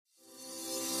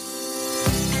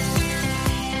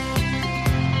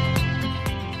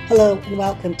Hello and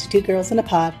welcome to Two Girls in a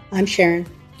Pod. I'm Sharon.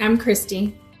 I'm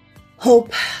Christy.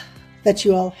 Hope that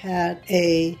you all had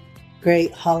a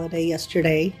great holiday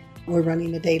yesterday. We're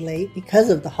running a day late because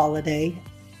of the holiday,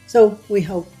 so we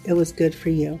hope it was good for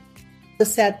you. The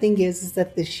sad thing is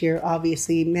that this year,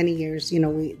 obviously, many years,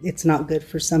 it's not good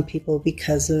for some people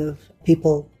because of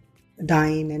people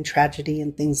dying and tragedy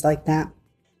and things like that.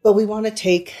 But we want to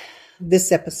take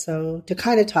this episode to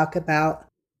kind of talk about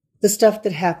the stuff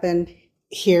that happened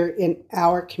here in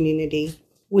our community.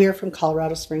 We're from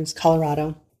Colorado Springs,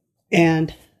 Colorado.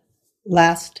 And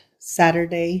last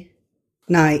Saturday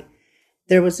night,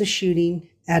 there was a shooting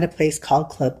at a place called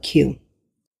Club Q.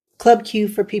 Club Q,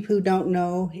 for people who don't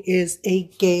know, is a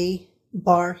gay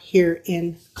bar here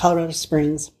in Colorado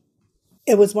Springs.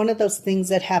 It was one of those things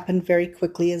that happened very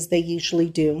quickly, as they usually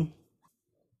do.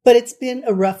 But it's been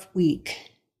a rough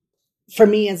week for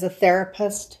me as a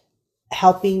therapist,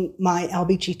 helping my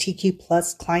LGBTQ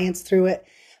plus clients through it,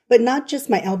 but not just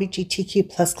my LGBTQ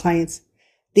plus clients,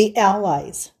 the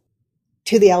allies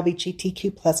to the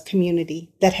LGBTQ plus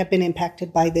community that have been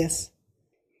impacted by this.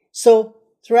 So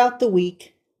throughout the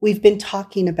week, we've been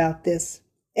talking about this,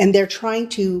 and they're trying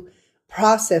to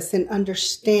process and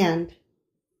understand,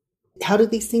 how do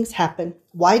these things happen?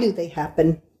 Why do they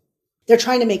happen? They're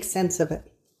trying to make sense of it.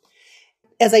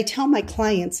 As I tell my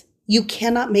clients, you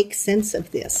cannot make sense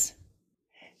of this.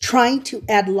 Trying to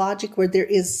add logic where there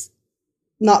is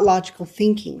not logical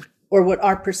thinking, or what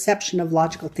our perception of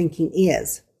logical thinking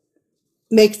is,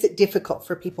 makes it difficult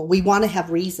for people. We want to have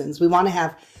reasons. And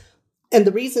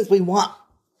the reasons we want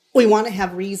to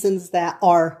have reasons that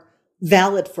are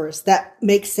valid for us, that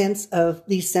make sense of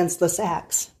these senseless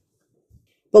acts.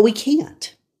 But we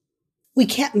can't. We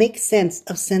can't make sense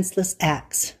of senseless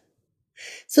acts.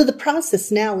 So the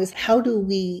process now is, how do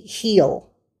we heal?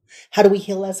 How do we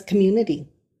heal as a community?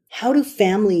 How do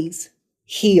families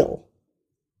heal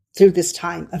through this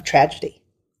time of tragedy?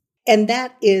 And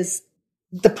that is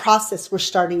the process we're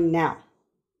starting now.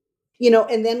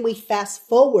 And then we fast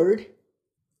forward,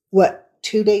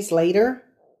 2 days later,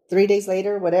 3 days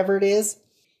later, whatever it is,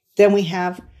 then we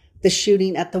have the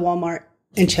shooting at the Walmart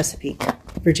in Chesapeake,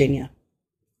 Virginia.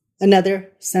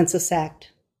 Another senseless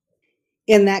act.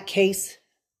 In that case,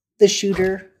 the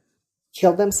shooter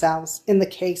killed themselves. In the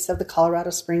case of the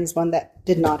Colorado Springs one, that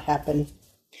did not happen.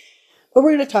 But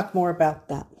we're going to talk more about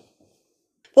that.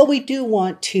 But we do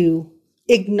want to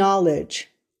acknowledge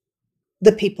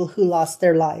the people who lost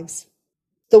their lives.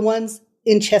 The ones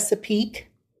in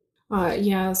Chesapeake.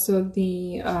 So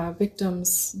the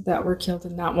victims that were killed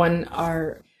in that one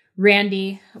are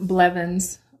Randy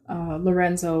Blevins,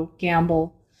 Lorenzo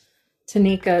Gamble,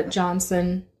 Tanika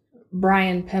Johnson,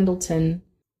 Brian Pendleton,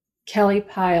 Kelly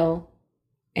Pyle,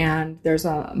 and there's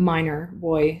a minor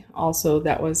boy also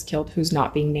that was killed who's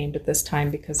not being named at this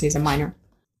time because he's a minor.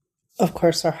 Of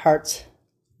course, our hearts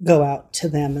go out to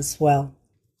them as well.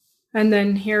 And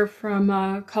then here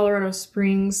from Colorado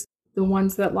Springs, the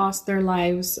ones that lost their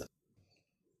lives: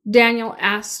 Daniel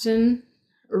Aston,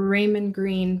 Raymond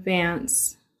Green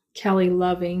Vance, Kelly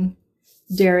Loving,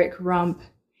 Derek Rump,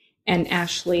 and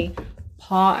Ashley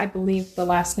Paugh. I believe the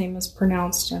last name is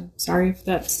pronounced. I'm sorry if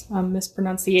that's a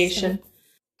mispronunciation.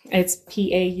 It's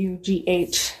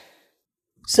Paugh.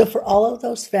 So for all of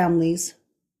those families,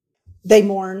 they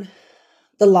mourn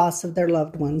the loss of their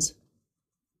loved ones.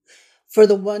 For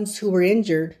the ones who were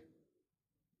injured,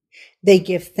 they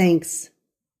give thanks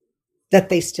that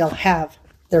they still have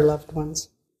their loved ones.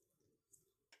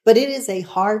 But it is a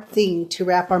hard thing to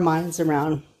wrap our minds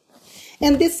around.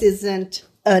 And this isn't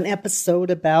an episode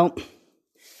about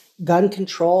gun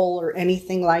control or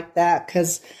anything like that,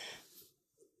 because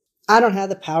I don't have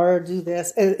the power to do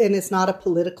this. And it's not a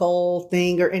political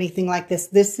thing or anything like this.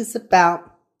 This is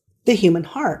about the human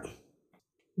heart.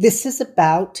 This is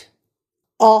about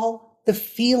all the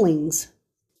feelings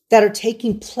that are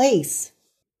taking place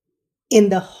in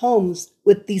the homes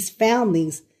with these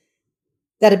families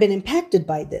that have been impacted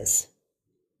by this.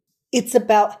 It's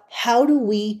about, how do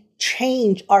we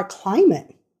change our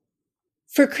climate?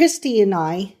 For Christy and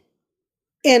I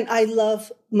love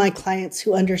my clients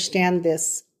who understand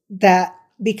this, that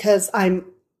because I'm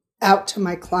out to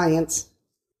my clients,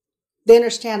 they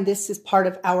understand this is part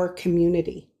of our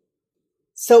community.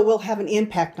 So it will have an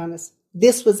impact on us.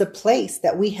 This was a place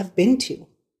that we have been to,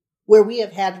 where we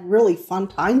have had really fun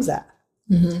times at.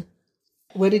 Mm-hmm.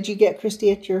 What did you get,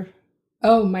 Christy, at your...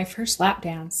 Oh, my first lap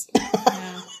dance.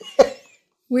 Yeah.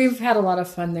 We've had a lot of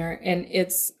fun there, and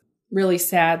it's really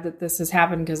sad that this has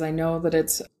happened, because I know that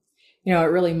it's, it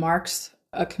really marks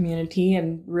a community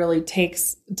and really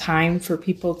takes time for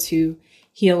people to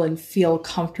heal and feel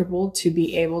comfortable to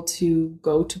be able to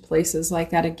go to places like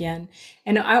that again.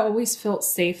 And I always felt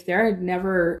safe there. I'd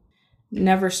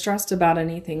never stressed about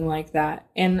anything like that.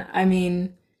 And I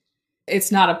mean,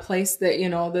 it's not a place that,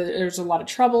 that there's a lot of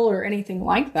trouble or anything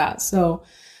like that. So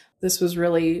this was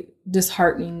really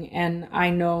disheartening. And I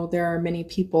know there are many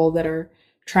people that are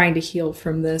trying to heal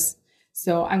from this.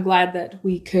 So I'm glad that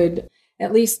we could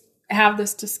at least have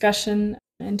this discussion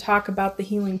and talk about the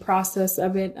healing process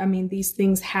of it. I mean, these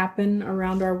things happen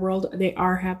around our world. They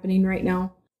are happening right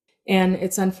now. And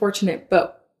it's unfortunate,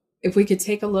 but if we could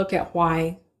take a look at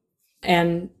why,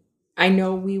 and I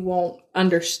know we won't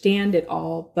understand it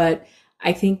all, but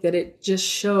I think that it just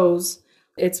shows,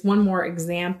 it's one more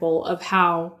example of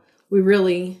how we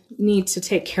really need to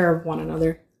take care of one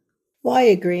another. Well, I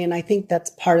agree. And I think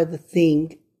that's part of the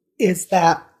thing is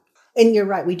that, and you're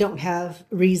right, we don't have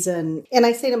reason. And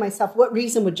I say to myself, what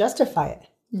reason would justify it?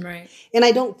 Right. And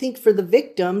I don't think for the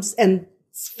victims and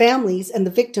families and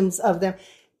the victims of them,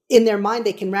 in their mind,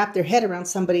 they can wrap their head around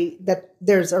somebody that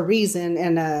there's a reason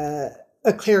and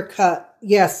a clear cut,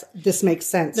 yes, this makes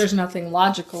sense. There's nothing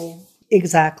logical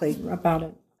exactly about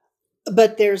it.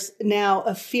 But there's now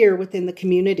a fear within the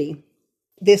community.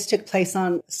 This took place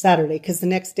on Saturday because the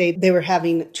next day they were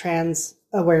having Trans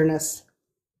Awareness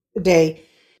Day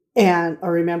and a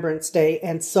Remembrance Day.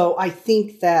 And so I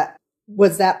think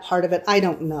was that part of it? I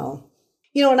don't know.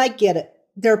 And I get it.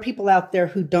 There are people out there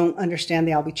who don't understand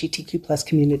the LGBTQ plus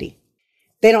community.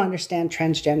 They don't understand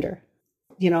transgender,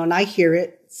 and I hear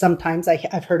it sometimes.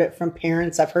 I've heard it from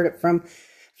parents. I've heard it from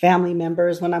family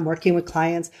members when I'm working with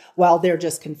clients. While they're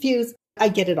just confused, I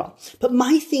get it all. But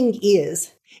my thing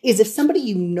is if somebody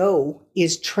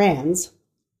is trans,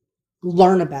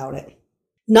 learn about it.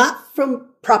 Not from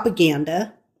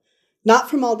propaganda, not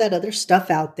from all that other stuff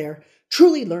out there.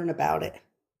 Truly learn about it.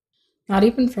 Not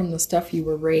even from the stuff you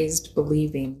were raised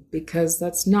believing, because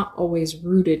that's not always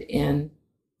rooted in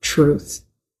truth.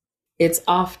 It's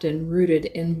often rooted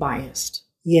in bias.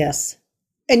 Yes.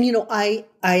 And, I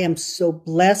am so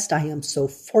blessed. I am so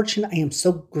fortunate. I am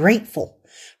so grateful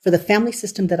for the family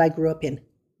system that I grew up in,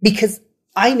 because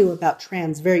I knew about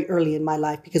trans very early in my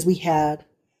life because we had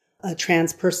a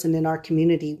trans person in our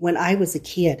community when I was a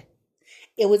kid.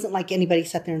 It wasn't like anybody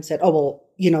sat there and said, oh, well,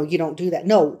 you don't do that.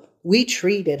 No, we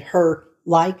treated her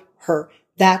like her.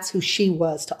 That's who she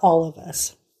was to all of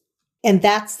us. And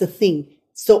that's the thing.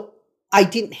 So I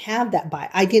didn't have that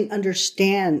bias. I didn't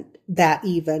understand that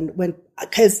even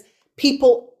because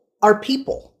people are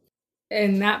people.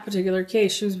 In that particular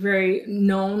case, she was very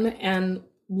known and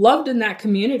loved in that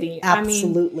community.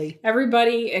 Absolutely. I mean,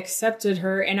 everybody accepted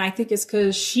her. And I think it's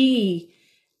because she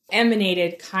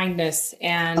emanated kindness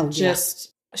and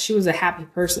she was a happy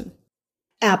person.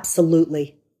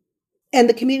 Absolutely. And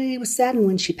the community was saddened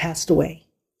when she passed away.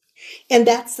 And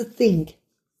that's the thing.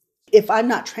 If I'm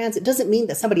not trans, it doesn't mean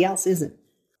that somebody else isn't.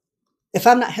 If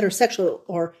I'm not heterosexual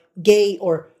or gay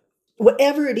or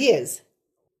whatever it is,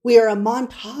 we are a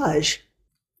montage.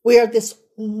 We are this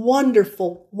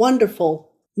wonderful,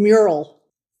 wonderful mural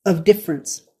of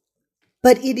difference.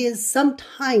 But it is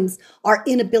sometimes our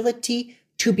inability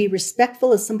to be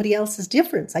respectful of somebody else's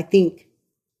difference, I think,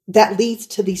 that leads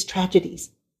to these tragedies.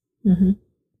 Mm-hmm.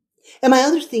 And my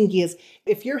other thing is,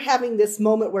 if you're having this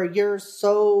moment where you're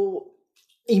so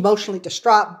emotionally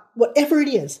distraught, whatever it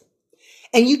is,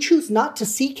 and you choose not to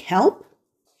seek help,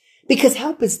 because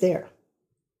help is there.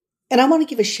 And I want to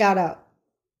give a shout out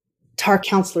to our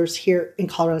counselors here in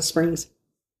Colorado Springs.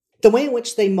 The way in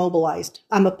which they mobilized,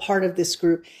 I'm a part of this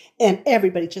group, and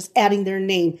everybody just adding their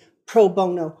name, pro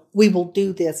bono, we will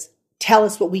do this. Tell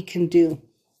us what we can do.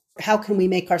 How can we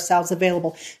make ourselves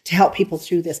available to help people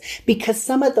through this? Because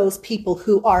some of those people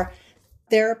who are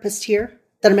therapists here,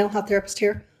 that are mental health therapists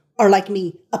here, are like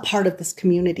me, a part of this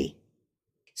community.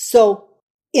 So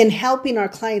in helping our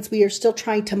clients, we are still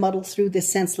trying to muddle through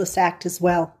this senseless act as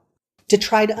well, to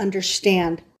try to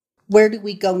understand where do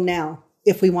we go now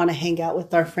if we want to hang out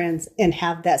with our friends and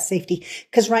have that safety.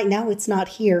 Because right now it's not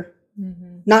here,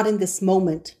 not in this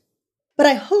moment. But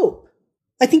I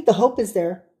think the hope is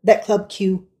there that Club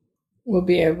Q will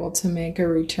be able to make a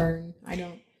return.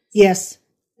 Yes.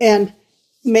 And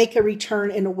make a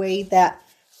return in a way that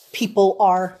people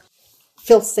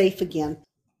feel safe again.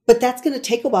 But that's going to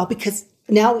take a while because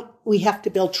now we have to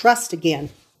build trust again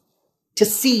to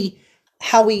see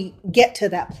how we get to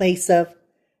that place of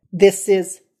this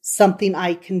is something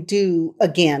I can do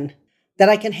again, that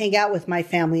I can hang out with my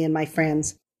family and my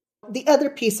friends. The other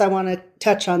piece I want to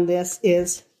touch on this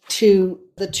is to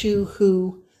the two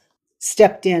who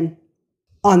stepped in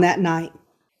on that night,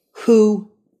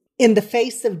 who in the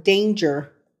face of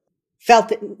danger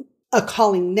felt it a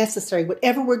calling necessary,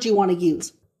 whatever word you want to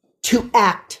use, to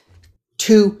act,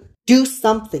 to do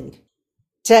something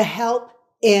to help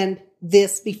end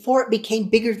this before it became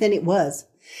bigger than it was.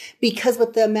 Because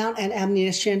with the amount and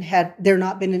ammunition, had there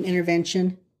not been an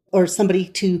intervention or somebody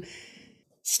to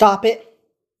stop it,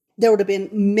 there would have been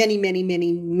many, many,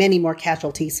 many, many more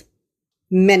casualties.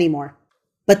 Many more.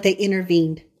 But they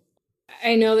intervened.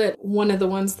 I know that one of the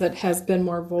ones that has been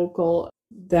more vocal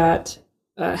that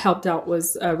helped out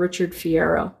was Richard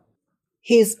Fierro.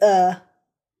 He's a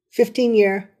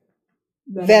 15-year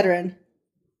veteran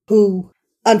who,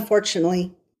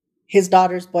 unfortunately, his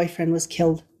daughter's boyfriend was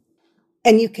killed.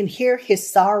 And you can hear his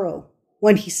sorrow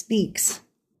when he speaks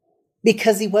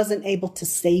because he wasn't able to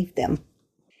save them.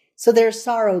 So there's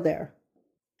sorrow there.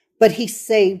 But he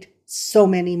saved so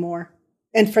many more.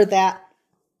 And for that,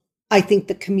 I think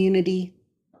the community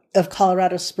of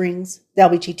Colorado Springs, the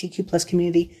LGBTQ plus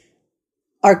community,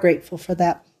 are grateful for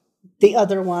that. The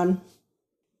other one,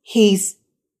 he's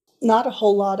not a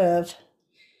whole lot of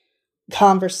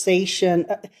conversation,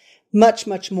 much,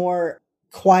 much more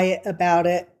quiet about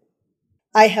it.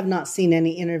 I have not seen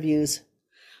any interviews.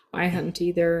 I hadn't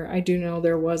either. I do know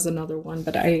there was another one,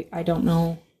 but I don't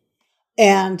know.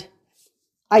 And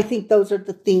I think those are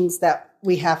the things that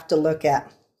we have to look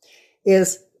at,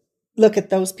 is look at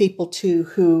those people too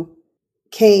who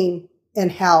came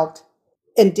and helped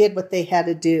and did what they had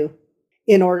to do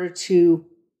in order to,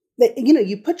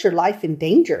 you put your life in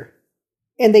danger.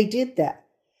 And they did that.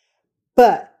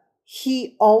 But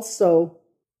he also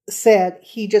said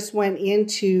he just went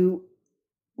into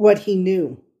what he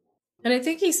knew. And I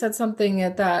think he said something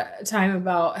at that time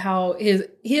about how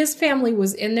his family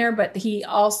was in there, but he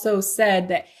also said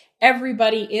that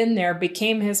everybody in there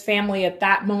became his family at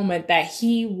that moment, that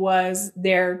he was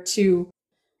there to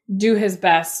do his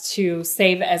best to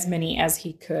save as many as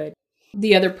he could.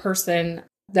 The other person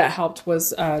that helped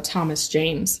was Thomas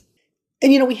James.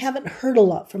 And, we haven't heard a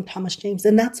lot from Thomas James,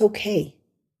 and that's okay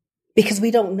because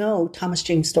we don't know Thomas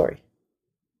James' story.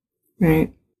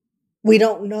 Right. We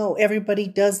don't know. Everybody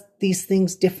does these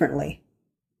things differently.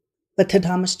 But to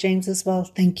Thomas James as well,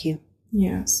 thank you.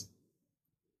 Yes.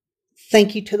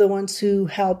 Thank you to the ones who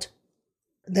helped.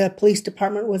 The police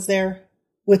department was there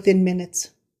within minutes.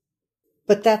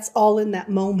 But that's all in that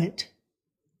moment.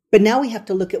 But now we have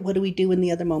to look at what do we do in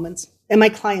the other moments. And my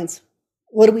clients,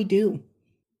 what do we do?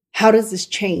 How does this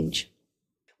change?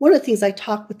 One of the things I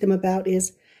talk with them about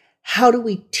is how do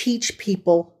we teach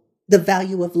people the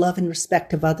value of love and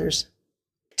respect of others?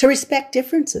 To respect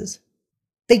differences.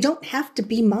 They don't have to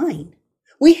be mine.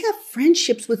 We have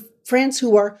friendships with friends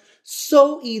who are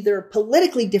so either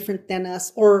politically different than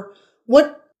us or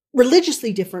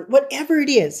religiously different, whatever it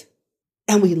is.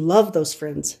 And we love those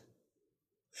friends.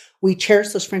 We cherish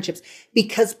those friendships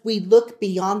because we look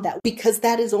beyond that, because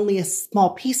that is only a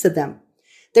small piece of them.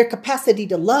 Their capacity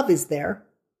to love is there.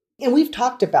 And we've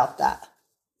talked about that,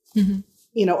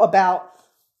 about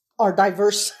our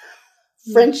diverse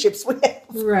friendships we have.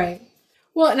 Right.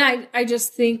 Well, and I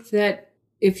just think that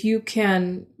if you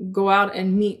can go out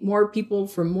and meet more people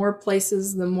from more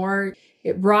places, the more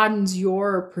it broadens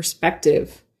your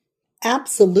perspective.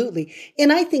 Absolutely.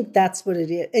 And I think that's what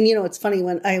it is. And, it's funny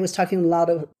when I was talking to a lot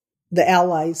of the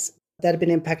allies that have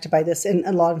been impacted by this, and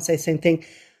a lot of them say the same thing.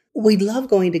 We love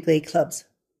going to gay clubs.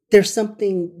 There's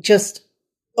something just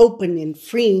open and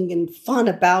freeing and fun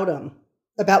about them,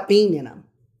 about being in them.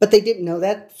 But they didn't know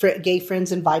that. Gay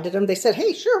friends invited them. They said,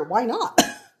 hey, sure, why not?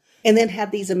 And then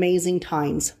had these amazing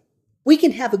times. We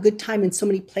can have a good time in so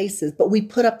many places, but we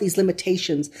put up these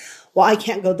limitations. Well, I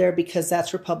can't go there because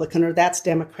that's Republican or that's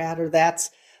Democrat or that's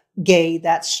gay,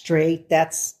 that's straight,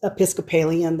 that's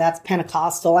Episcopalian, that's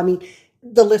Pentecostal. I mean,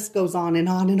 the list goes on and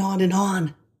on and on and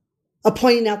on.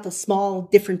 Pointing out the small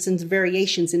differences and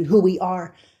variations in who we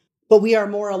are. But we are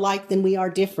more alike than we are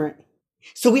different.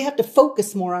 So we have to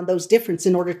focus more on those differences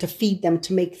in order to feed them,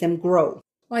 to make them grow.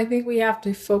 Well, I think we have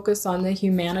to focus on the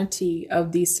humanity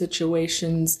of these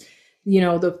situations,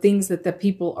 the things that the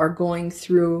people are going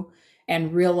through,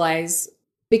 and realize,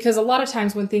 because a lot of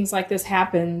times when things like this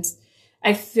happens,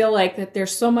 I feel like that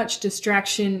there's so much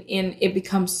distraction in it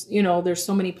becomes, there's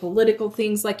so many political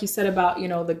things, like you said about,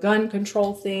 the gun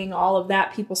control thing, all of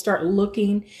that. People start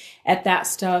looking at that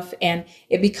stuff and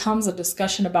it becomes a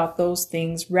discussion about those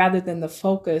things rather than the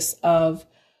focus of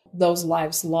those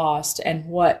lives lost and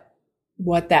what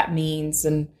that means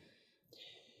and,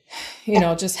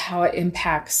 just how it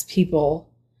impacts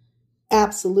people.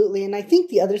 Absolutely. And I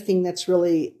think the other thing that's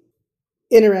really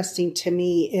interesting to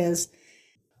me is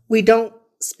we don't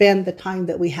spend the time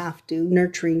that we have to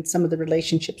nurturing some of the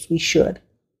relationships we should.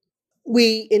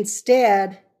 We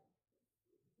instead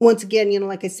once again,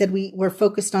 like I said, we're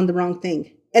focused on the wrong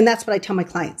thing. And that's what I tell my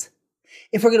clients.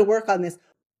 If we're going to work on this,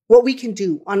 what we can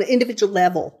do on an individual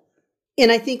level.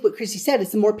 And I think what Christy said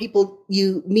is the more people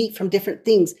you meet from different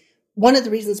things. One of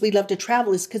the reasons we love to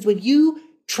travel is because when you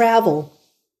travel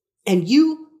and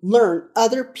you learn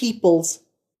other people's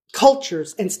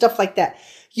cultures and stuff like that,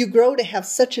 you grow to have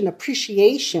such an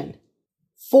appreciation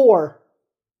for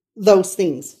those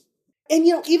things. And,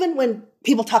 even when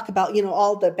people talk about,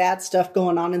 all the bad stuff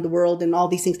going on in the world and all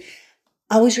these things,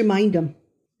 I always remind them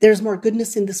there's more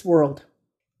goodness in this world.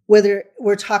 Whether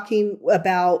we're talking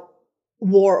about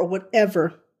war or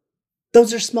whatever,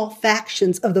 those are small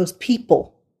factions of those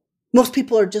people. Most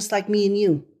people are just like me and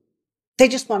you. They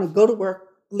just want to go to work,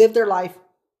 live their life,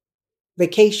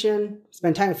 vacation,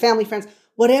 spend time with family, friends,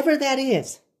 whatever that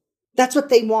is. That's what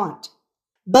they want.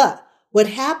 But what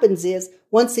happens is,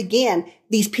 once again,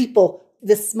 these people,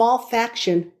 this small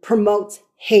faction promotes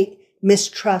hate,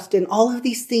 mistrust, and all of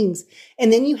these things.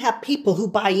 And then you have people who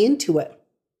buy into it,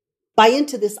 buy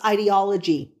into this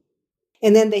ideology.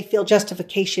 And then they feel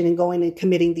justification in going and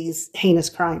committing these heinous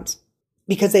crimes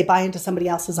because they buy into somebody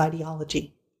else's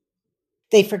ideology.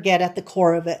 They forget at the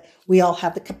core of it, we all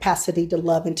have the capacity to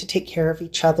love and to take care of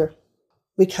each other.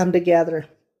 We come together.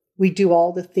 We do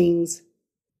all the things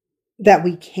that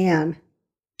we can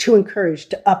to encourage,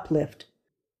 to uplift,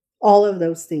 all of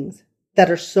those things that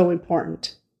are so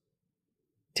important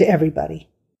to everybody.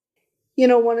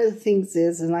 One of the things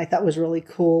is, and I thought was really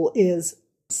cool, is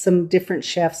some different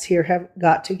chefs here have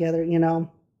got together,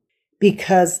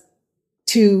 because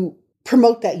to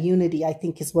promote that unity, I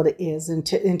think is what it is, and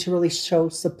to really show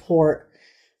support.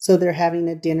 So they're having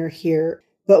a dinner here,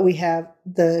 but we have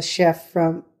the chef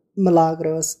from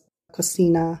Milagros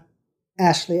Cocina,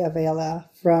 Ashley Avela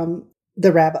from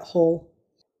The Rabbit Hole.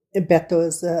 Beto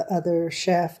is the other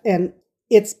chef, and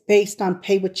it's based on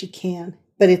pay what you can,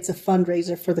 but it's a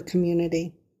fundraiser for the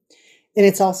community. And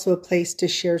it's also a place to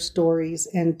share stories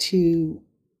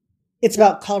it's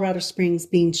about Colorado Springs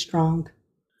being strong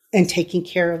and taking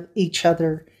care of each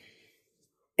other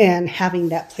and having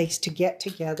that place to get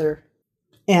together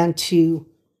and to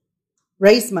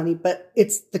raise money. But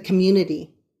it's the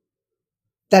community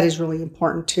that is really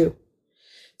important too.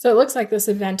 So it looks like this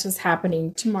event is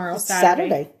happening tomorrow,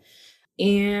 Saturday.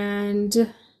 And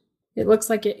it looks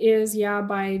like it is,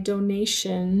 by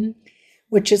donation.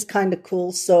 Which is kind of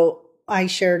cool. So I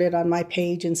shared it on my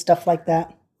page and stuff like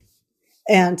that.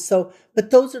 And so,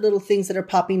 but those are little things that are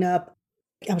popping up.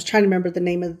 I was trying to remember the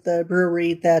name of the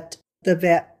brewery that the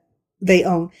vet they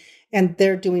own. And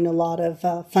they're doing a lot of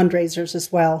fundraisers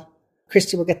as well.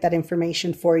 Christy will get that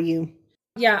information for you.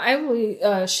 Yeah, I will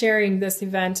be sharing this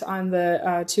event on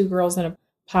the Two Girls in a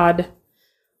Pod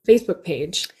Facebook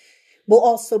page. We'll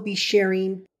also be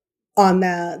sharing on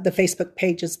the Facebook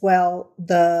page as well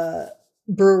the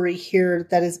brewery here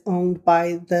that is owned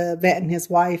by the vet and his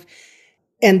wife.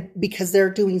 And because they're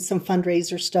doing some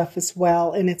fundraiser stuff as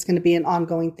well, and it's going to be an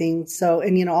ongoing thing. So,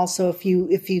 and also if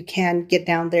you can get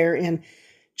down there and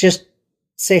just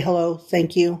say hello,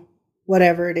 thank you,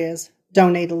 whatever it is,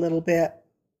 donate a little bit,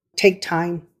 take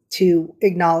time to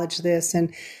acknowledge this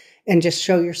and just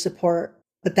show your support.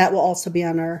 But that will also be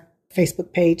on our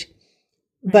Facebook page.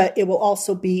 But it will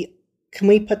also be, can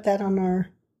we put that on our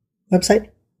website?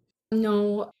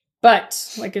 No,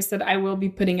 but like I said, I will be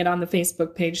putting it on the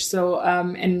Facebook page. So,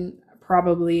 and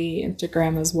probably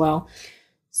Instagram as well.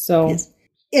 So, yes.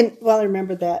 And while I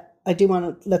remember that, I do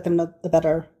want to let them know about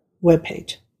our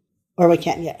webpage, or we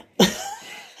can't yet.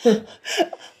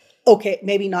 Okay,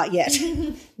 maybe not yet.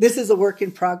 This is a work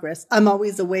in progress. I'm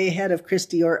always way ahead of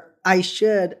Christy, or I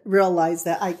should realize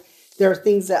that there are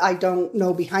things that I don't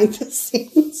know behind the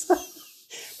scenes.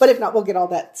 But if not, we'll get all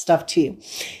that stuff to you.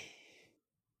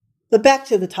 But back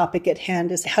to the topic at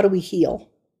hand is, how do we heal?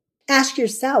 Ask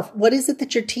yourself, what is it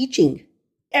that you're teaching?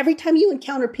 Every time you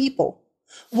encounter people,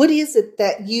 what is it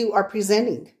that you are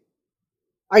presenting?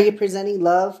 Are you presenting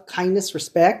love, kindness,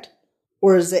 respect?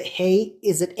 Or is it hate?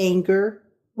 Is it anger?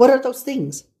 What are those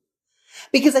things?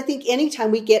 Because I think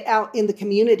anytime we get out in the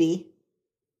community,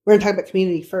 we're going to talk about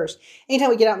community first. Anytime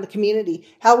we get out in the community,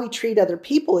 how we treat other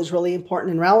people is really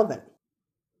important and relevant.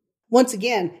 Once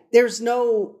again, there's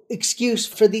no excuse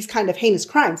for these kind of heinous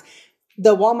crimes.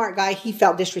 The Walmart guy, he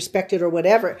felt disrespected or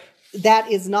whatever. That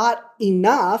is not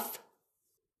enough.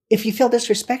 If you feel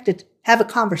disrespected, have a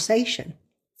conversation.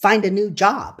 Find a new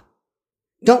job.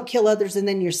 Don't kill others and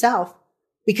then yourself,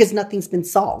 because nothing's been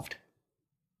solved.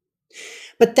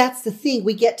 But that's the thing.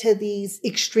 We get to these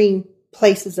extreme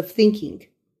places of thinking.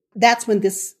 That's when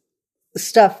this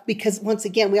stuff, because once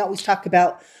again, we always talk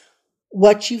about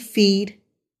what you feed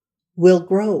will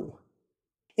grow.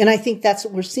 And I think that's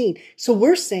what we're seeing. So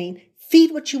we're saying,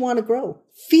 feed what you want to grow.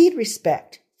 Feed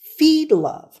respect. Feed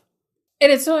love.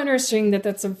 And it's so interesting that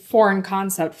that's a foreign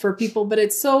concept for people, but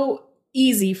it's so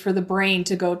easy for the brain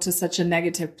to go to such a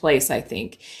negative place, I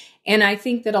think. And I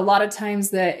think that a lot of times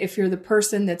that if you're the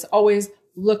person that's always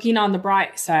looking on the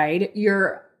bright side,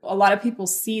 a lot of people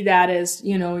see that as,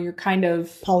 you're kind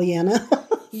of Pollyanna.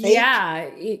 Yeah.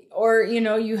 Or,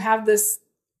 you have this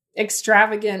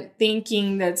extravagant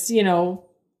thinking that's,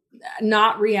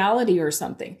 not reality or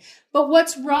something. But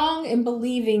what's wrong in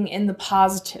believing in the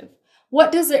positive?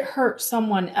 What does it hurt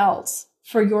someone else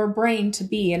for your brain to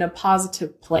be in a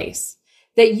positive place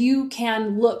that you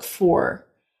can look for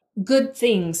good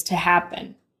things to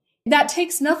happen? That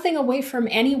takes nothing away from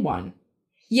anyone.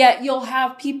 Yet you'll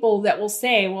have people that will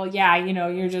say, well, yeah,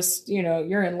 you're just,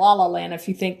 you're in la la land if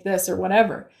you think this or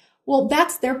whatever. Well,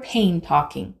 that's their pain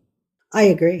talking. I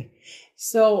agree.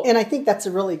 So, and I think that's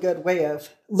a really good way of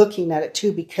looking at it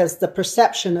too, because the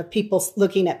perception of people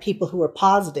looking at people who are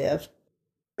positive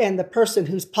and the person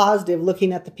who's positive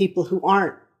looking at the people who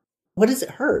aren't, what does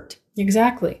it hurt?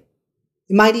 Exactly.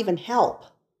 It might even help.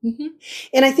 Mm-hmm.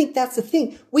 And I think that's the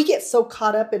thing. We get so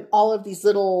caught up in all of these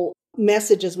little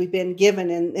messages we've been given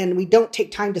and we don't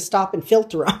take time to stop and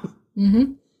filter them.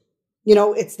 Mm-hmm.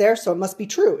 It's there, so it must be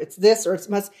true. It's this or it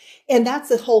must. And that's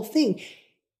the whole thing.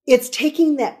 It's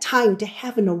taking that time to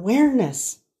have an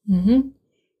awareness mm-hmm.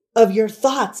 of your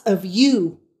thoughts, of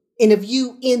you, and of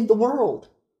you in the world.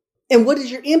 And what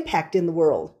is your impact in the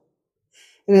world?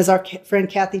 And as our friend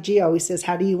Kathy G always says,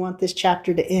 how do you want this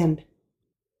chapter to end?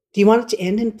 Do you want it to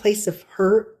end in a place of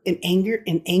hurt and anger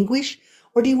and anguish?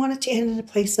 Or do you want it to end in a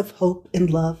place of hope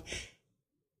and love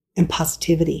and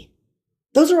positivity?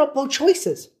 Those are all both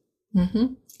choices.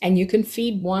 Mm-hmm. And you can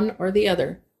feed one or the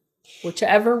other.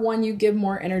 Whichever one you give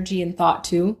more energy and thought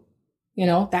to,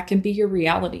 that can be your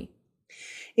reality.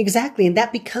 Exactly. And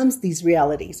that becomes these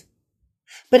realities.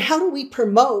 But how do we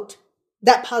promote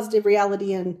that positive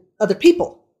reality in other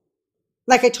people?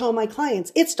 Like I told my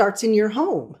clients, it starts in your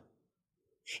home.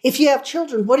 If you have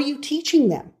children, what are you teaching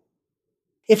them?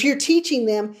 If you're teaching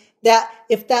them that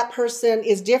if that person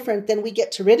is different, then we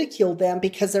get to ridicule them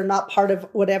because they're not part of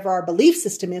whatever our belief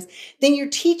system is, then you're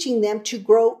teaching them to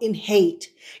grow in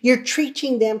hate. You're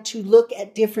teaching them to look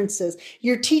at differences.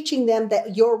 You're teaching them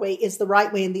that your way is the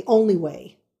right way and the only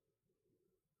way.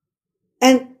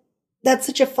 And that's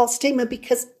such a false statement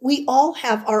because we all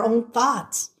have our own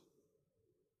thoughts.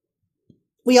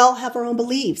 We all have our own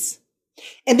beliefs.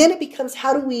 And then it becomes,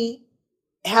 how do we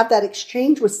have that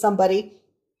exchange with somebody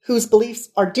whose beliefs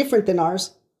are different than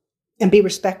ours and be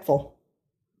respectful?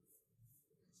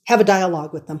 Have a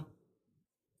dialogue with them.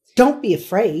 Don't be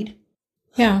afraid.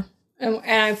 Yeah. And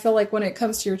I feel like when it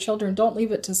comes to your children, don't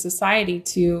leave it to society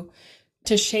to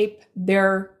shape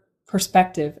their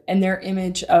perspective and their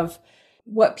image of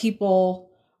what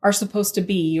people are supposed to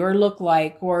be or look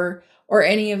like or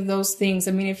any of those things.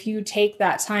 I mean, if you take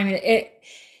that time,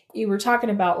 you were talking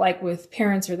about like with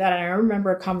parents or that. And I remember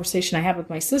a conversation I had with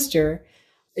my sister.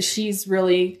 She's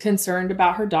really concerned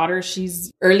about her daughter.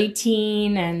 She's early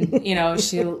teen and,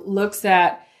 she looks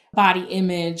at body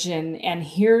image and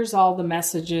hears all the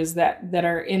messages that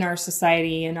are in our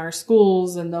society, in our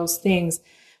schools and those things.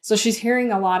 So she's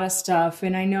hearing a lot of stuff.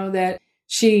 And I know that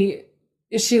she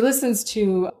listens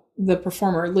to the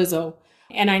performer Lizzo.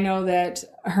 And I know that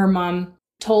her mom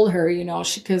told her,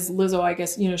 because Lizzo, I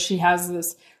guess, she has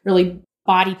this really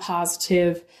body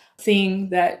positive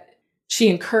thing that she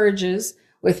encourages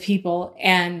with people.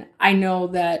 And I know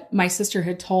that my sister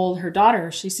had told her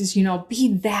daughter, she says,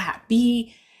 be that,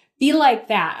 be like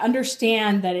that.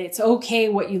 Understand that it's okay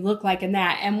what you look like and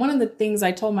that. And one of the things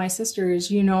I told my sister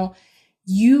is,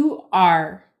 you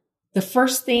are the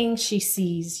first thing she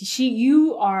sees.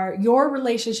 Your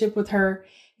relationship with her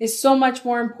is so much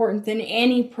more important than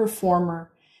any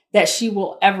performer that she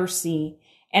will ever see.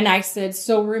 And I said,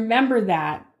 so remember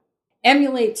that.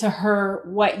 Emulate to her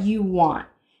what you want.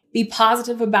 Be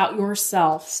positive about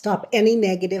yourself. Stop any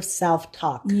negative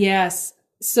self-talk. Yes.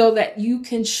 So that you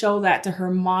can show that to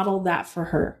her, model that for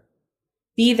her.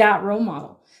 Be that role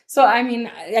model. So, I mean,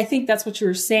 I think that's what you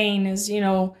were saying is,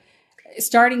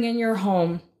 starting in your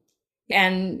home.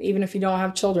 And even if you don't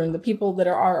have children, the people that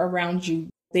are around you,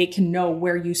 they can know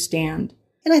where you stand.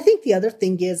 And I think the other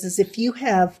thing is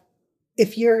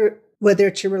if you're, whether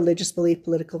it's your religious belief,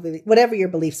 political belief, whatever your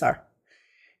beliefs are,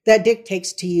 that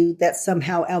dictates to you that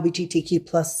somehow LGBTQ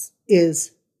plus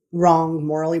is wrong,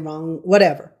 morally wrong,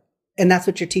 whatever. And that's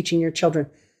what you're teaching your children.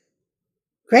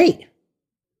 Great.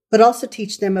 But also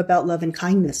teach them about love and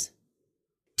kindness.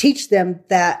 Teach them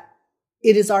that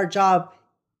it is our job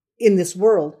in this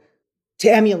world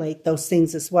to emulate those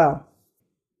things as well,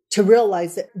 to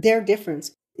realize that their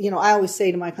difference. I always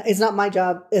say to my clients, it's not my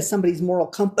job as somebody's moral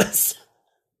compass.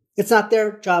 It's not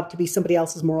their job to be somebody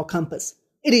else's moral compass.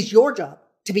 It is your job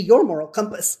to be your moral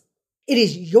compass. It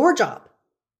is your job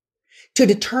to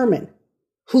determine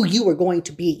who you are going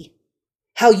to be,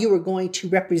 how you are going to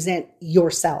represent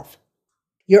yourself,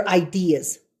 your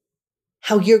ideas,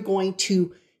 how you're going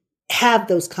to have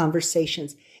those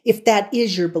conversations, if that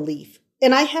is your belief.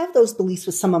 And I have those beliefs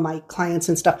with some of my clients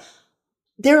and stuff.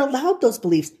 They're allowed those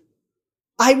beliefs.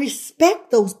 I respect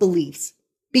those beliefs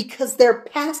because their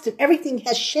past and everything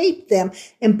has shaped them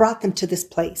and brought them to this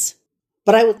place.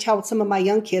 But I will tell some of my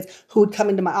young kids who would come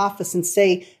into my office and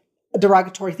say a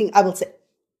derogatory thing, I will say,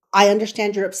 I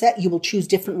understand you're upset. You will choose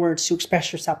different words to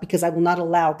express yourself because I will not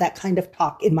allow that kind of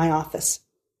talk in my office.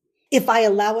 If I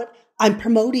allow it, I'm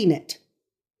promoting it.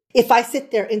 If I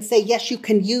sit there and say, yes, you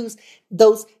can use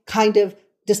those kind of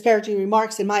disparaging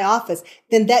remarks in my office,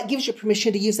 then that gives you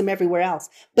permission to use them everywhere else.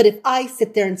 But if I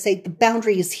sit there and say the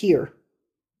boundary is here,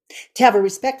 to have a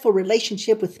respectful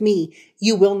relationship with me,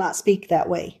 you will not speak that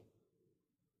way.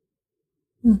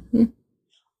 Mm-hmm.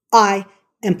 I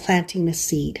am planting a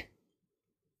seed.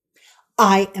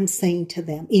 I am saying to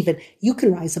them, even, you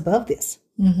can rise above this.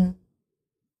 Mm-hmm.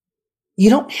 You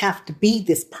don't have to be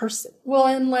this person. Well,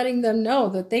 and letting them know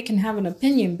that they can have an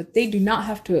opinion, but they do not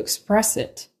have to express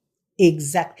it.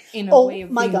 Exactly. In a way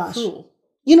of my being gosh. cruel.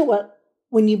 You know what?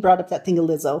 When you brought up that thing of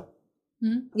Lizzo,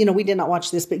 Mm-hmm. we did not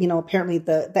watch this, but, apparently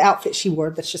the outfit she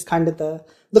wore, that's just kind of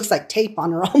looks like tape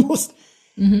on her almost.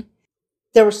 Mm-hmm.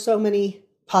 There were so many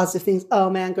positive things.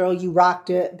 Oh, man, girl, you rocked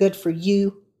it. Good for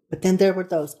you. But then there were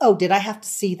those, oh, did I have to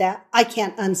see that? I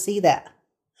can't unsee that.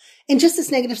 And just this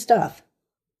negative stuff.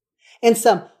 And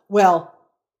some, well,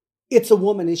 it's a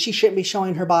woman and she shouldn't be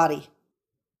showing her body.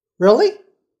 Really?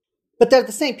 But they're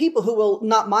the same people who will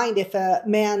not mind if a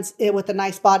man's with a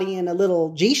nice body and a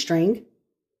little G-string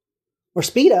or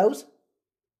Speedos.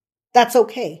 That's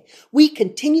okay. We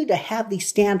continue to have these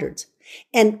standards.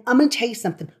 And I'm going to tell you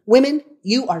something. Women,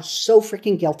 you are so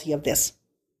freaking guilty of this.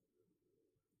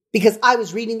 Because I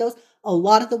was reading those. A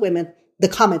lot of the women, the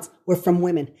comments were from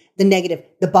women. The negative,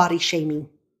 the body shaming.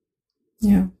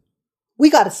 Yeah. We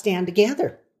got to stand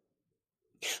together.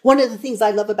 One of the things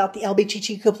I love about the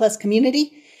LGBTQ plus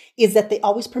community is that they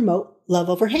always promote love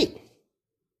over hate.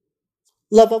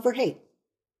 Love over hate.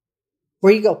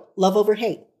 Where you go, love over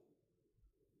hate.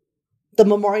 The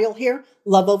memorial here,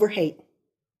 love over hate.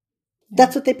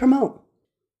 That's what they promote.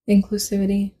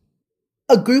 Inclusivity.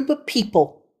 A group of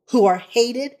people who are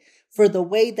hated for the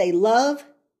way they love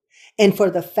and for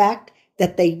the fact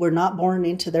that they were not born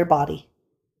into their body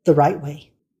the right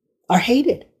way are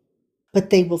hated, but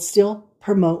they will still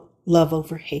promote love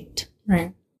over hate.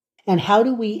 Right. And how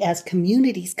do we as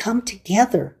communities come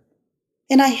together?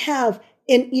 And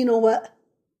you know what?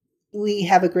 We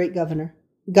have a great governor,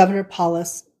 Governor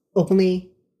Paulus,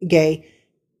 openly gay,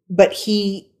 but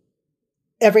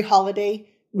every holiday,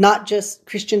 not just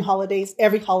Christian holidays,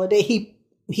 every holiday,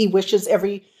 he wishes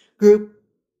every group,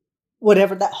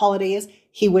 whatever that holiday is,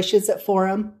 he wishes it for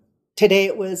them. Today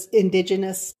it was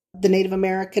Indigenous, the Native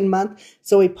American month.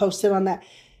 So we posted on that.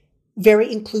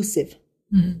 Very inclusive.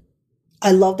 Mm-hmm.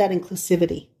 I love that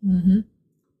inclusivity. Mm-hmm.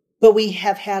 But we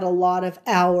have had a lot of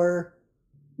our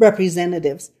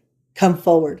representatives come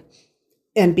forward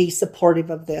and be supportive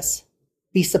of this,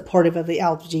 be supportive of the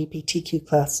LGBTQ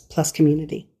plus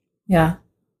community. Yeah.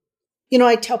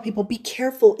 I tell people, be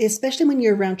careful, especially when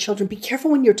you're around children, be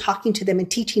careful when you're talking to them and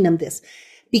teaching them this,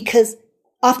 because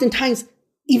oftentimes,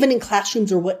 even in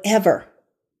classrooms or whatever,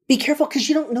 be careful because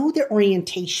you don't know their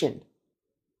orientation.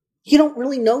 You don't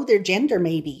really know their gender,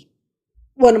 maybe.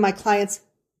 One of my clients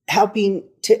helping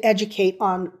to educate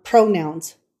on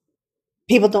pronouns.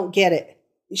 People don't get it.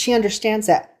 She understands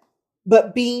that.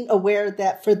 But being aware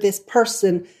that for this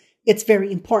person, it's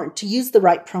very important to use the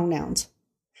right pronouns.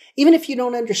 Even if you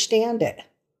don't understand it.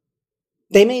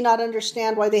 They may not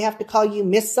understand why they have to call you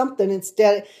Miss something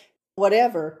instead,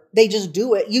 whatever. They just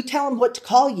do it. You tell them what to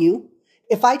call you.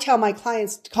 If I tell my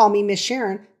clients to call me Miss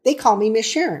Sharon, they call me Miss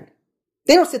Sharon.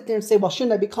 They don't sit there and say, well,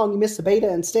 shouldn't I be calling you Miss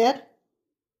Abeda instead?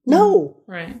 No.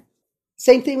 Right.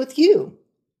 Same thing with you.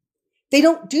 They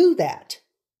don't do that.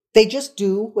 They just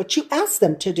do what you ask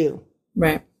them to do.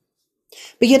 Right.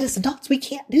 But yet as adults, we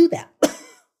can't do that.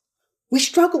 We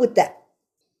struggle with that.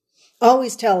 I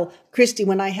always tell Christy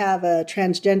when I have a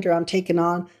transgender I'm taking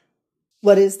on,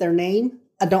 what is their name?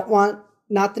 I don't want,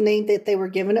 not the name that they were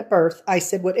given at birth. I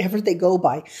said, whatever they go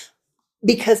by,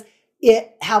 because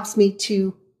it helps me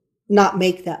to not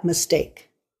make that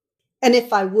mistake. And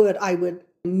if I would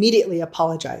immediately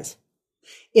apologize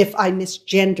if I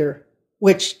misgender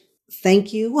which,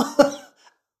 thank you,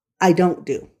 I don't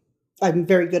do. I'm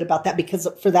very good about that because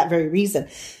for that very reason,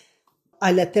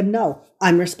 I let them know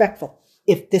I'm respectful.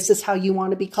 If this is how you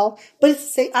want to be called, but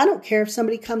say, I don't care if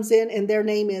somebody comes in and their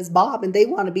name is Bob and they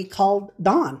want to be called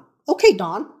Don. Okay,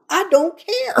 Don, I don't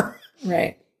care.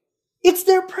 Right. It's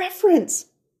their preference.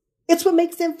 It's what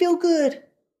makes them feel good.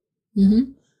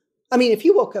 Mm-hmm. I mean, if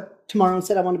you woke up tomorrow and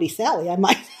said, I want to be Sally, I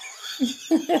might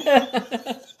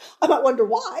wonder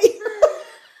why,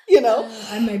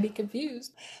 I might be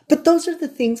confused. But those are the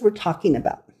things we're talking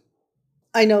about.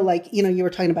 I know, like, you were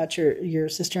talking about your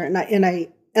sister, and I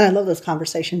love those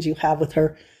conversations you have with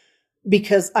her,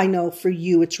 because I know for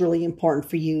you, it's really important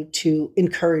for you to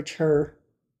encourage her.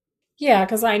 Yeah,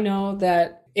 because I know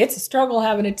that it's a struggle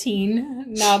having a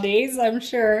teen nowadays, I'm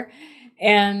sure.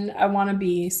 And I want to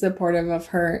be supportive of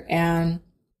her. And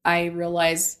I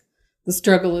realize the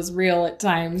struggle is real at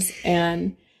times.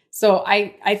 And so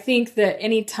I think that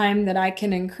any time that I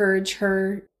can encourage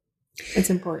her, it's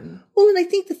important. Well, and I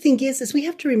think the thing is we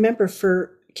have to remember,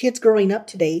 for kids growing up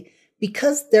today,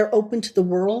 because they're open to the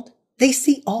world, they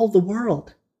see all the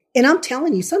world. And I'm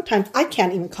telling you, sometimes I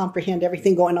can't even comprehend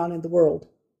everything going on in the world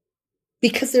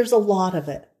because there's a lot of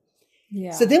it.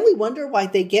 Yeah. So then we wonder why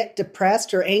they get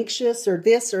depressed or anxious or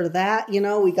this or that.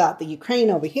 We got the Ukraine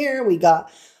over here. We got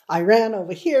Iran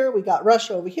over here. We got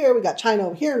Russia over here. We got China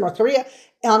over here, North Korea,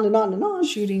 on and on and on.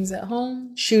 Shootings at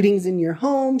home. Shootings in your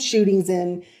home. Shootings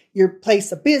in your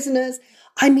place of business.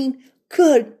 I mean,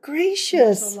 good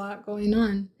gracious. There's a lot going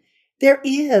on. There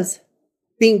is.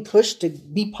 Being pushed to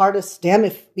be part of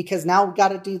STEM because now we've got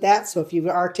to do that. So if you're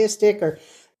artistic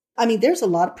there's a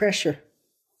lot of pressure.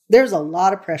 There's a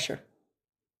lot of pressure.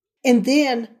 And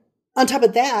then on top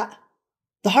of that,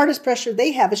 the hardest pressure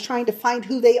they have is trying to find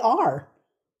who they are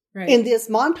in this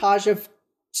montage of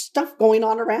stuff going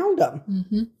on around them.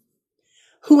 Mm-hmm.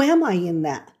 Who am I in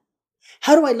that?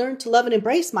 How do I learn to love and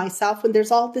embrace myself when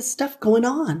there's all this stuff going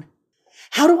on?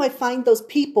 How do I find those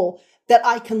people that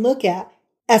I can look at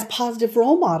as positive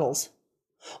role models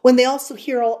when they also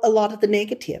hear a lot of the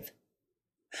negative?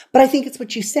 But I think it's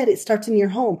what you said. It starts in your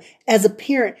home. As a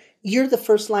parent, you're the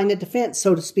first line of defense,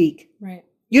 so to speak. Right.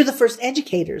 You're the first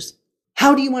educators.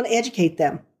 How do you want to educate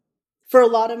them? For a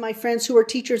lot of my friends who are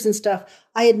teachers and stuff,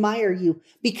 I admire you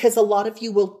because a lot of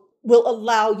you will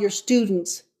allow your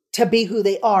students to be who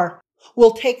they are.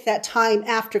 Will take that time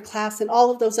after class and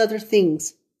all of those other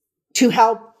things to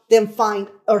help them find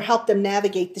or help them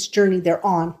navigate this journey they're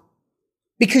on.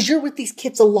 Because you're with these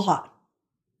kids a lot.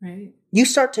 Right. You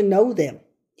start to know them.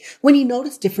 When you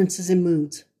notice differences in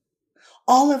moods,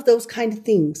 all of those kind of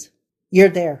things, you're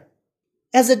there.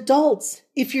 As adults,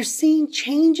 if you're seeing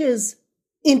changes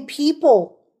in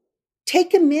people,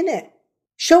 take a minute,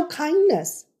 show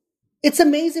kindness. It's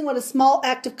amazing what a small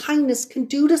act of kindness can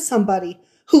do to somebody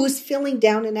who is feeling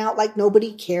down and out like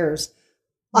nobody cares.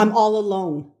 I'm all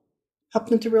alone. Help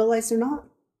them to realize they're not.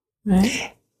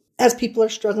 Right. As people are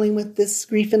struggling with this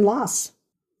grief and loss,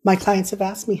 my clients have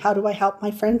asked me, how do I help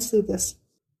my friends through this?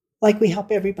 Like we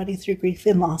help everybody through grief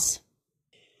and loss.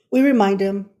 We remind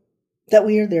them that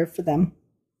we are there for them.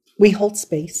 We hold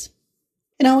space.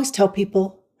 And I always tell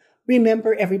people,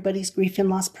 remember everybody's grief and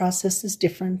loss process is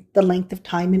different, the length of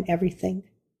time and everything.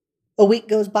 A week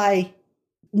goes by,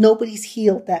 nobody's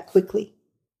healed that quickly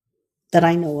that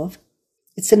I know of.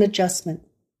 It's an adjustment.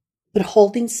 But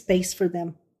holding space for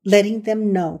them, letting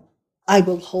them know, I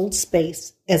will hold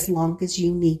space as long as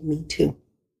you need me to.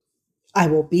 I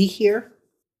will be here.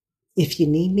 If you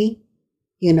need me,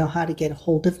 you know how to get a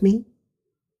hold of me.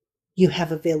 You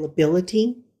have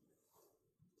availability.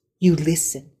 You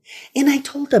listen. And I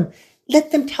told them,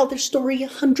 let them tell their story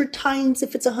 100 times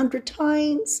if it's 100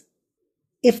 times.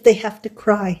 If they have to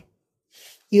cry,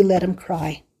 you let them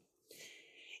cry.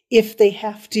 If they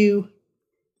have to,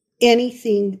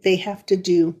 anything they have to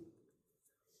do,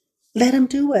 let them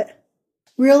do it.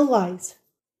 Realize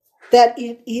that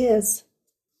it is,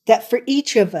 that for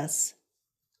each of us,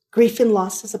 grief and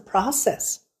loss is a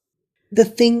process. The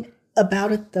thing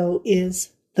about it, though,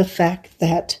 is the fact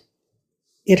that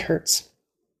it hurts.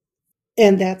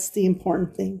 And that's the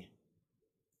important thing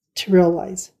to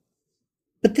realize.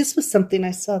 But this was something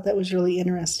I saw that was really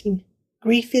interesting.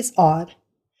 Grief is odd.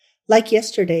 Like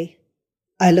yesterday,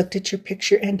 I looked at your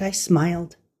picture and I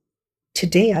smiled.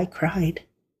 Today I cried.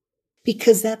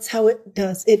 Because that's how it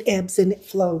does. It ebbs and it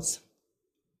flows.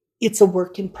 It's a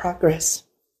work in progress.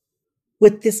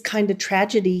 With this kind of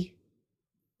tragedy,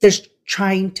 there's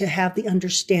trying to have the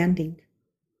understanding.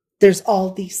 There's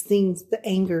all these things, the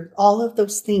anger, all of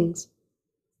those things.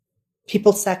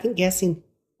 People second guessing.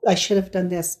 I should have done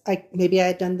this. Maybe I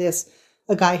had done this.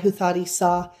 A guy who thought he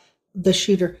saw the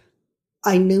shooter.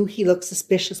 I knew he looked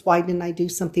suspicious. Why didn't I do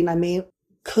something? I may have,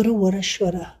 coulda, woulda,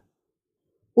 shoulda.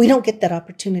 We don't get that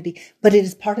opportunity, but it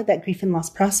is part of that grief and loss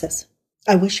process.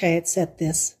 I wish I had said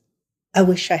this. I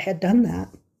wish I had done that.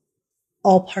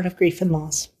 All part of grief and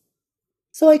loss.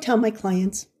 So I tell my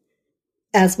clients,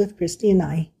 as with Christy and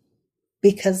I,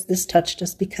 because this touched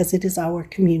us, because it is our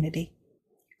community.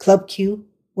 Club Q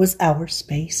was our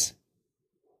space.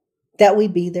 That we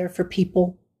be there for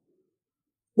people.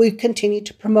 We continue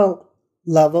to promote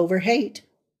love over hate,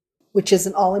 which is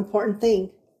an all-important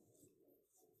thing,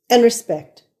 and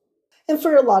respect. And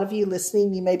for a lot of you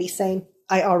listening, you may be saying,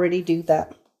 I already do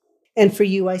that. And for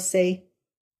you, I say,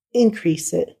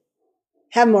 increase it.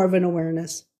 Have more of an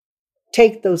awareness.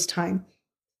 Take those time.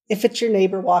 If it's your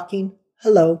neighbor walking,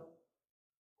 hello.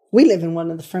 We live in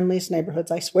one of the friendliest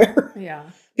neighborhoods, I swear. Yeah.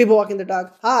 People walking their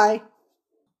dog, hi.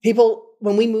 People,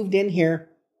 when we moved in here,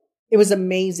 it was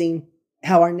amazing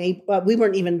how our neighbor, we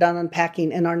weren't even done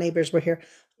unpacking and our neighbors were here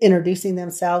introducing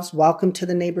themselves. Welcome to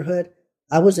the neighborhood.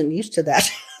 I wasn't used to that.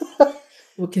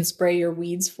 We can spray your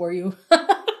weeds for you.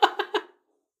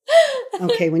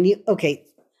 Okay.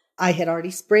 I had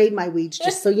already sprayed my weeds,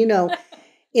 just so you know.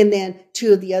 And then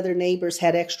 2 of the other neighbors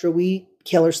had extra weed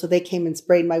killers, so they came and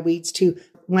sprayed my weeds too.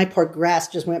 My poor grass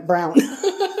just went brown.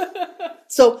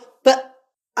 But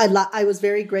I was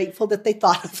very grateful that they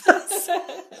thought of us.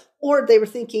 Or they were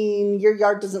thinking, your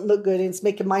yard doesn't look good and it's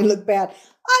making mine look bad.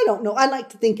 I don't know. I like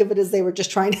to think of it as they were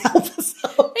just trying to help us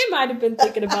out. They might have been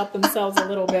thinking about themselves a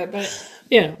little bit, but,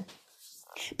 you know.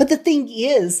 But the thing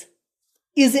is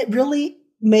it really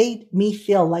made me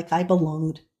feel like I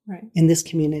belonged in this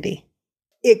community.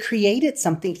 It created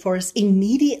something for us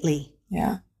immediately.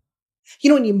 Yeah.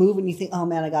 You know, when you move and you think, oh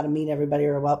man, I got to meet everybody,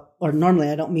 or normally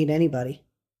I don't meet anybody.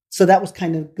 So that was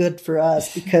kind of good for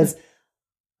us because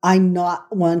I'm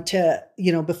not one to,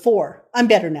 before. I'm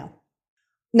better now.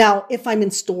 Now, if I'm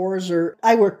in stores or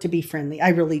I work to be friendly, I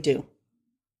really do.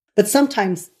 But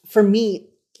sometimes for me,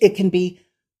 it can be,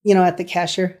 at the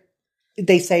cashier,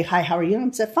 they say, hi, how are you? And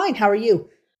I'm said, fine, how are you?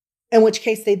 In which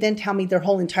case they then tell me their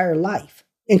whole entire life.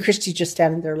 And Christy's just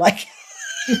standing there like,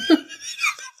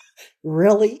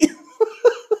 really?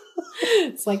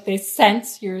 It's like they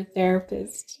sense you're a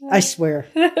therapist. I swear.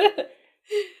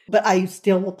 But I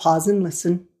still will pause and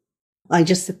listen. I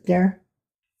just sit there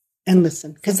and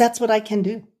listen because that's what I can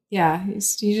do. Yeah.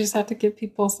 You just have to give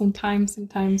people sometimes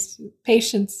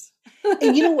patience.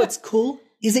 And you know what's cool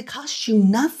is it costs you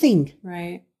nothing.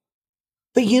 Right.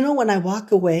 But when I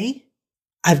walk away,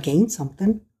 I've gained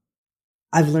something.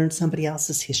 I've learned somebody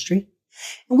else's history.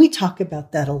 And we talk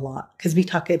about that a lot because we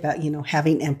talk about,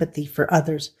 having empathy for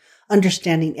others,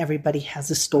 understanding everybody has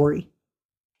a story.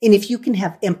 And if you can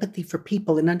have empathy for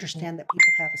people and understand that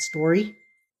people have a story,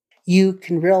 you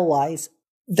can realize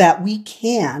that we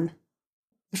can,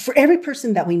 for every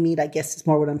person that we meet, I guess is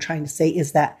more what I'm trying to say,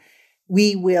 is that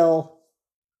we will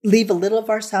leave a little of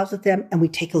ourselves with them and we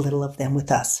take a little of them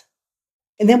with us.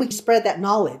 And then we spread that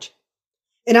knowledge.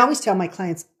 And I always tell my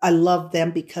clients, I love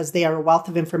them because they are a wealth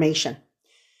of information.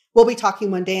 We'll be talking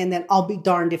one day and then I'll be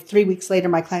darned if 3 weeks later,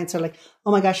 my clients are like,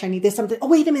 oh my gosh, I need this, something. Oh,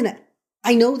 wait a minute.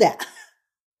 I know that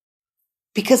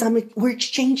because we're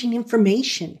exchanging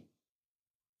information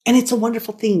and it's a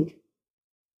wonderful thing.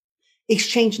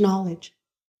 Exchange knowledge.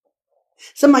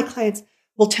 Some of my clients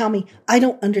will tell me, I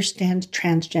don't understand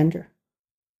transgender.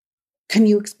 Can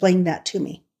you explain that to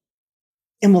me?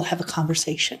 And we'll have a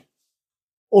conversation.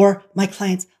 Or my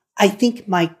clients, I think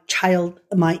my child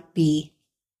might be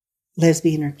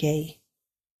lesbian or gay.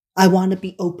 I want to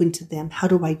be open to them. How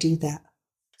do I do that?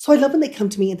 So I love when they come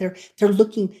to me and they're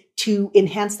looking to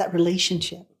enhance that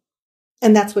relationship.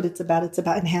 And that's what it's about. It's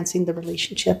about enhancing the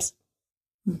relationships.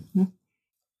 Mm-hmm.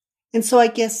 And so I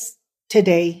guess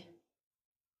today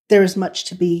there is much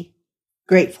to be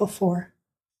grateful for,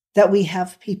 that we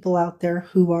have people out there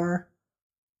who are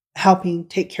helping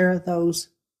take care of those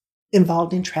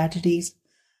involved in tragedies,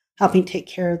 helping take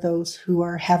care of those who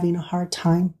are having a hard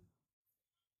time,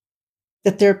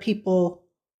 that there are people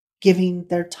giving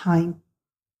their time,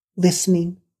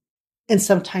 listening, and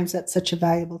sometimes that's such a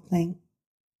valuable thing.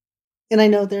 And I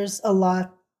know there's a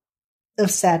lot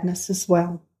of sadness as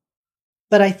well,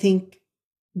 but I think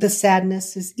the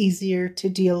sadness is easier to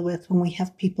deal with when we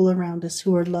have people around us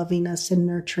who are loving us and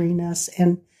nurturing us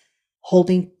and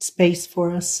holding space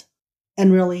for us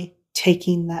and really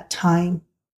taking that time,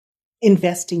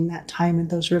 investing that time in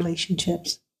those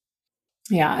relationships.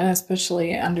 Yeah, and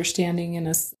especially understanding in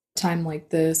a time like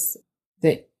this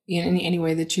that in any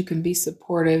way that you can be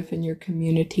supportive in your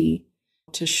community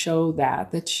to show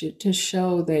to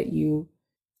show that you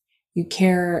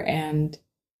care and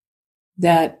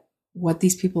that what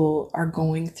these people are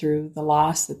going through, the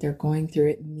loss that they're going through,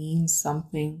 it means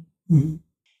something. Mm-hmm.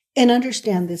 And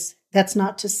understand this, that's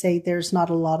not to say there's not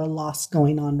a lot of loss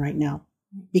going on right now,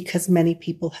 because many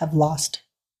people have lost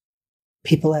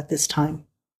people at this time.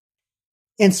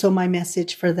 And so my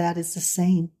message for that is the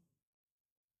same.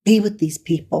 Be with these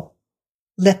people.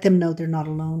 Let them know they're not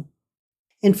alone.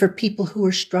 And for people who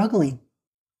are struggling,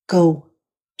 go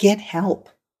get help.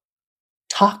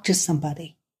 Talk to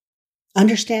somebody.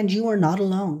 Understand you are not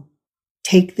alone.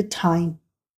 Take the time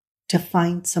to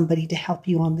find somebody to help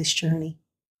you on this journey.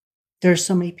 There are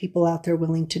so many people out there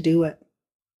willing to do it.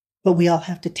 But we all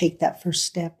have to take that first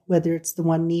step, whether it's the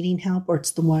one needing help or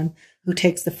it's the one who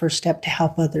takes the first step to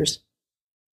help others.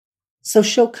 So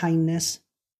show kindness.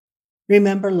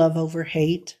 Remember love over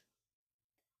hate.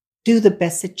 Do the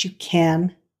best that you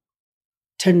can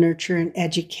to nurture and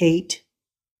educate.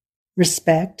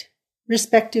 Respect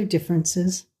your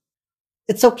differences.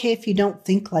 It's okay if you don't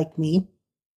think like me.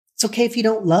 It's okay if you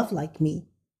don't love like me.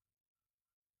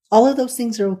 All of those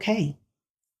things are okay.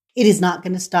 It is not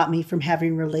going to stop me from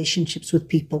having relationships with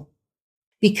people,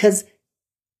 because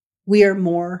we are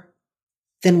more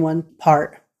than one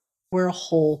part. We're a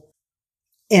whole.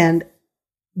 And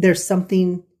there's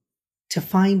something to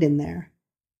find in there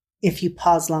if you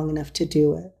pause long enough to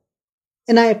do it.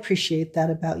 And I appreciate that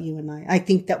about you and I. I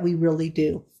think that we really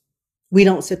do. We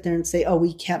don't sit there and say, oh,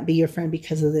 we can't be your friend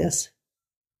because of this.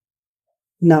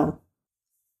 No.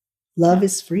 Love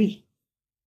is free.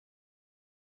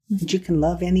 And you can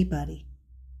love anybody.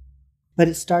 But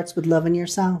it starts with loving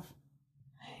yourself.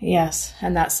 Yes,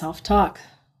 and that self-talk.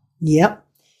 Yep.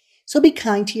 So be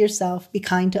kind to yourself, be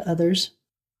kind to others,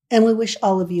 and we wish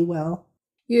all of you well.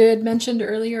 You had mentioned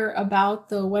earlier about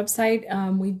the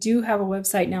website. We do have a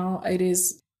website now. It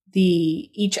is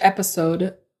each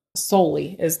episode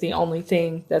solely is the only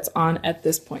thing that's on at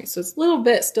this point. So it's a little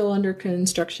bit still under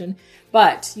construction,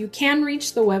 but you can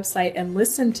reach the website and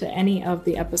listen to any of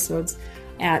the episodes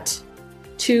at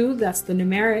 2, that's the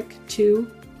numeric 2,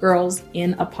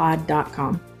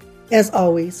 girlsinapod.com. As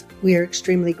always, we are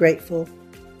extremely grateful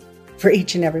for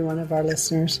each and every one of our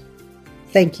listeners.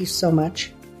 Thank you so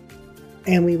much.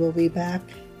 And we will be back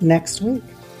next week.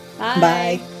 Bye.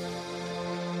 Bye.